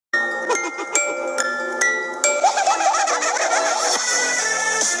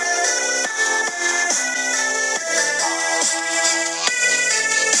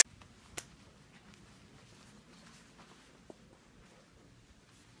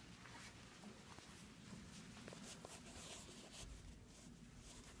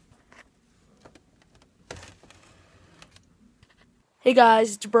Hey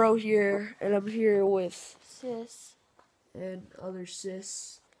guys, it's Bro here, and I'm here with Sis. and other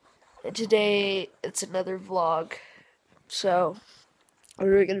sis. And today it's another vlog. So, what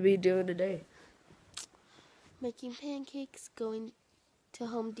are we gonna be doing today? Making pancakes, going to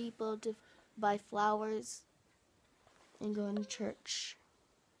Home Depot to buy flowers, and going to church.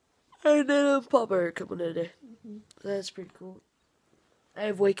 And then Papa are coming today. That's pretty cool. I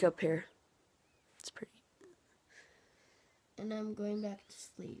have wake up hair. It's pretty. And I'm going back to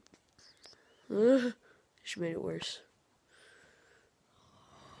sleep. She made it worse.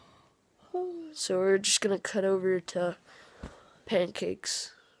 So we're just gonna cut over to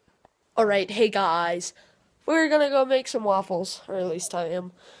pancakes. Alright, hey guys. We're gonna go make some waffles. Or at least I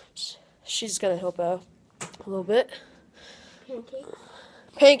am. She's gonna help out a little bit. Pancakes?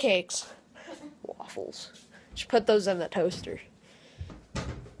 Pancakes. Waffles. Just put those in the toaster.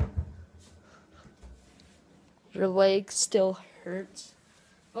 Your leg still hurts?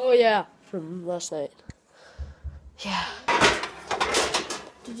 Oh yeah, from last night. Yeah.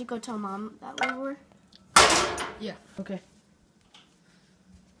 Did you go tell Mom that we were? Yeah. Okay.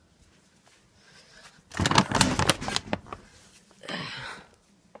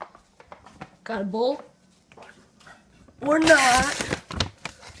 Got a bowl? Or not.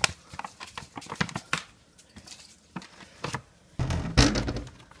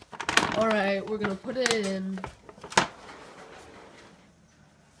 Alright, we're gonna put it in.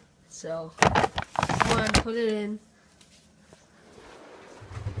 So, come on, put it in.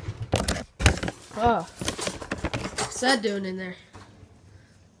 Oh. What's that doing in there?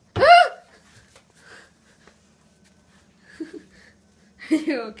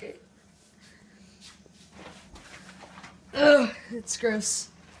 You okay? Ugh, it's gross.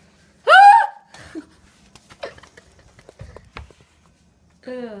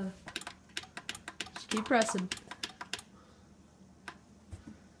 Just keep pressing.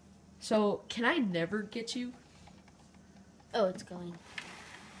 So, can I never get you? Oh, it's going.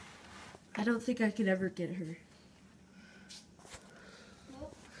 I don't think I could ever get her.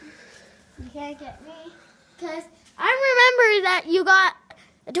 Nope. You can't get me. Because I remember that you got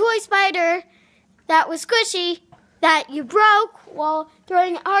a toy spider that was squishy that you broke while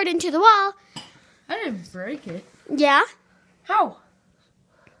throwing it hard into the wall. I didn't break it. Yeah. How?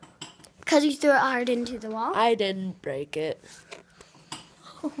 Because you threw it hard into the wall. I didn't break it.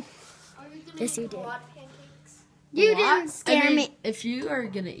 Yes, you did. You didn't scare me. If you are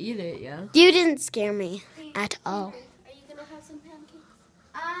gonna eat it, yeah. You didn't scare me at all. Are you gonna have some pancakes?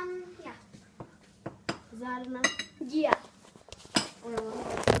 Yeah. Is that enough? Yeah.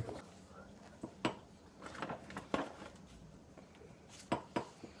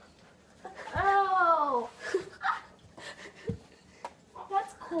 Oh.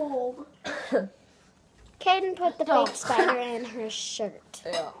 That's cold. Kaden put the fake spider in her shirt.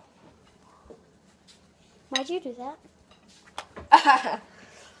 Yeah. Why'd you do that?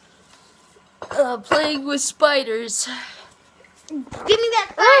 Playing with spiders. Give me that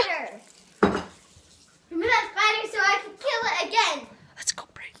spider! Give me that spider so I can kill it again! Let's go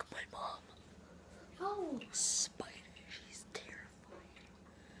prank my mom. Oh. Spider, she's terrifying.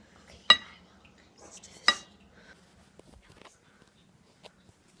 Okay. Let's do this.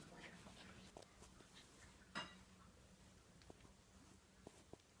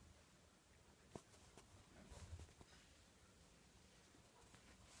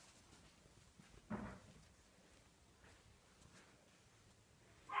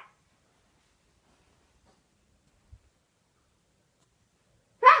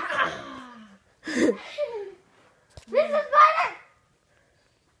 There's a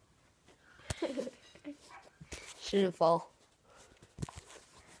spider! She didn't fall.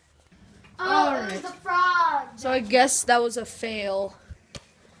 Oh, it was a frog! So I guess that was a fail.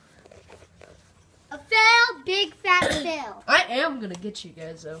 A fail, big fat fail. I am gonna get you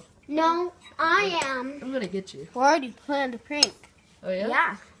guys though. No, I am. I'm gonna get you. We already planned a prank. Oh yeah?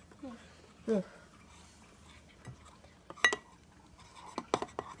 Yeah. Huh.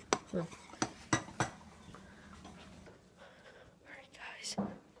 Alright guys.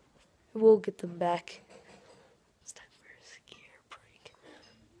 We'll get them back. It's time for a scare prank.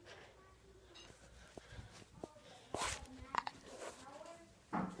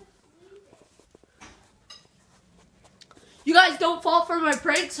 You guys don't fall for my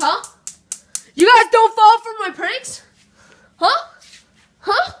pranks, huh? You guys don't fall for my pranks? Huh?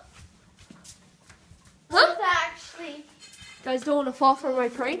 Huh? Huh? Actually, Guys don't want to fall for my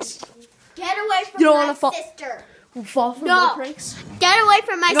pranks? get away from You don't my wanna fall- sister. Who fall for No. my pranks? Get away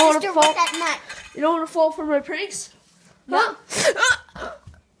from my You don't wanna sister fall- with that nut. You don't want to fall for my pranks? No. Huh?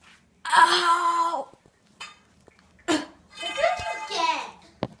 Ow! Is this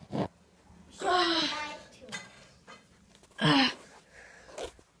that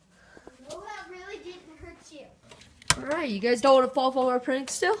really didn't hurt you. Alright, you guys don't want to fall for our prank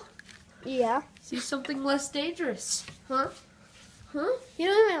still? Yeah. See something less dangerous, huh? Huh? You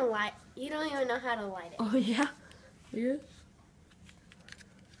don't even light. You don't even know how to light it. Oh yeah? Yeah?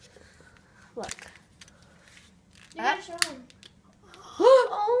 Look. You gotta show him.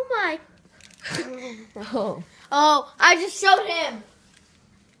 Oh my. Oh. Oh, I just showed him.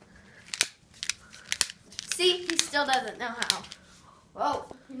 See, he still doesn't know how. Whoa.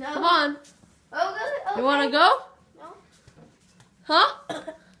 No. Come on. Oh, good. You want to go? No. Huh?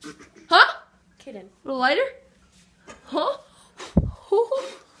 Huh? Kidding. A lighter? Huh?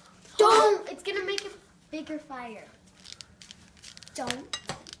 Don't. It's gonna make a bigger fire. Don't.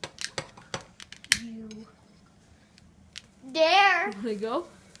 You dare. Want to go?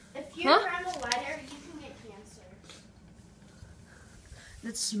 If you're Huh? around a lighter, you can get cancer.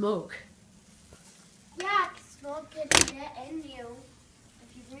 That's smoke. Yeah, smoke can get in you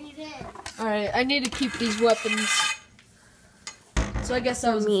if you breathe in. Alright, I need to keep these weapons. So I guess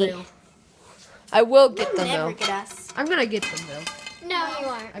that was a fail. I will get them Never though. get us. I'm gonna get them though. No, you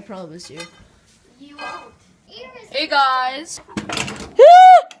aren't. I promise you. You won't. Hey guys.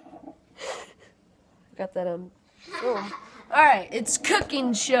 Got that on. Oh. Alright, it's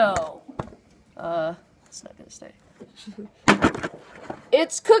cooking show. It's not gonna stay.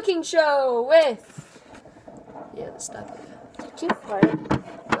 It's cooking show with. Yeah, that's not gonna. Did you fart?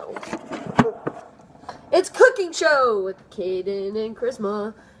 No. It's cooking show with Kaden and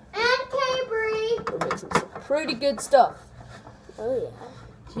Chrisma. And Cabri. We're making some pretty good stuff. Oh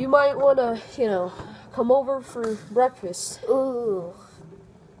yeah. You might wanna, come over for breakfast. Ooh.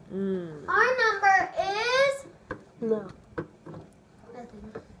 Our number is No.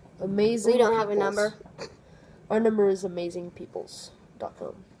 nothing. Amazing. We don't have a Peoples. number. Our number is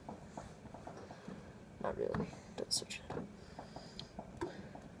amazingpeoples.com. Not really. Don't search it.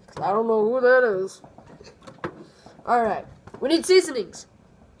 'Cause I don't know who that is. Alright. We need seasonings.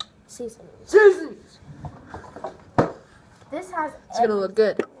 Seasonings. Seasonings! This has. It's gonna look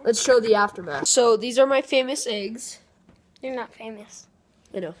good. Let's show the aftermath. So these are my famous eggs. You're not famous.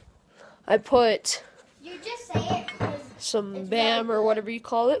 I know. I put You just say it because some It's Bam really or good. whatever you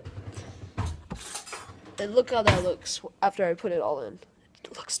call it. And look how that looks after I put it all in.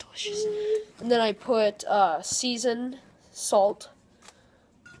 It looks delicious. And then I put seasoned salt.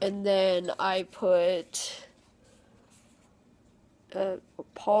 And then I put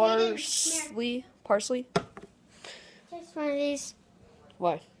parsley. Parsley? taste one of these.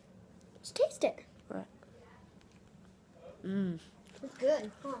 Why? Just taste it. Right. Mmm. It's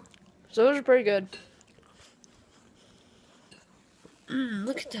good. Huh? So those are pretty good. Mmm,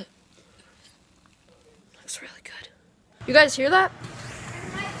 look at that. Looks really good. You guys hear that?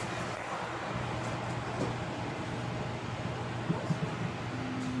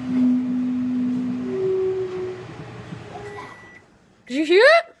 Did you hear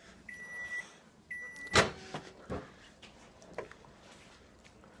it?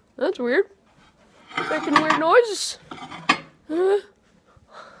 That's weird. Making weird noises. It's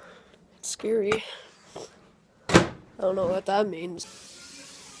scary. I don't know what that means.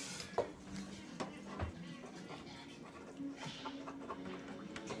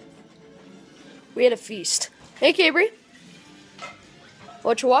 We had a feast. Hey, Cabri.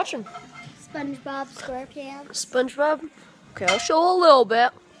 What you watching? SpongeBob SquarePants. SpongeBob? Okay, I'll show a little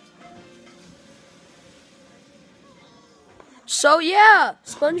bit. So yeah,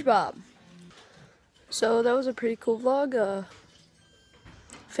 SpongeBob. So that was a pretty cool vlog.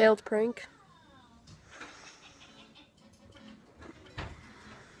 Failed prank.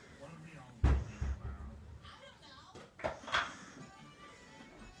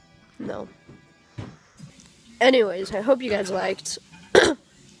 No. Anyways, I hope you guys liked the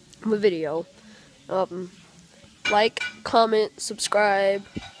video. Like, comment, subscribe.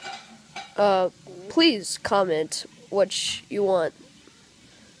 Please comment what you want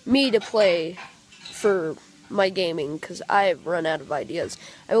me to play for my gaming, because I've run out of ideas.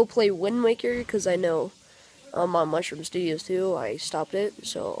 I will play Wind Waker, because I know on Mushroom Studios 2, I stopped it,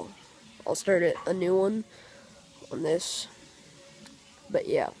 so I'll start a new one on this. But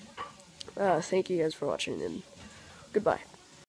yeah, thank you guys for watching, and goodbye.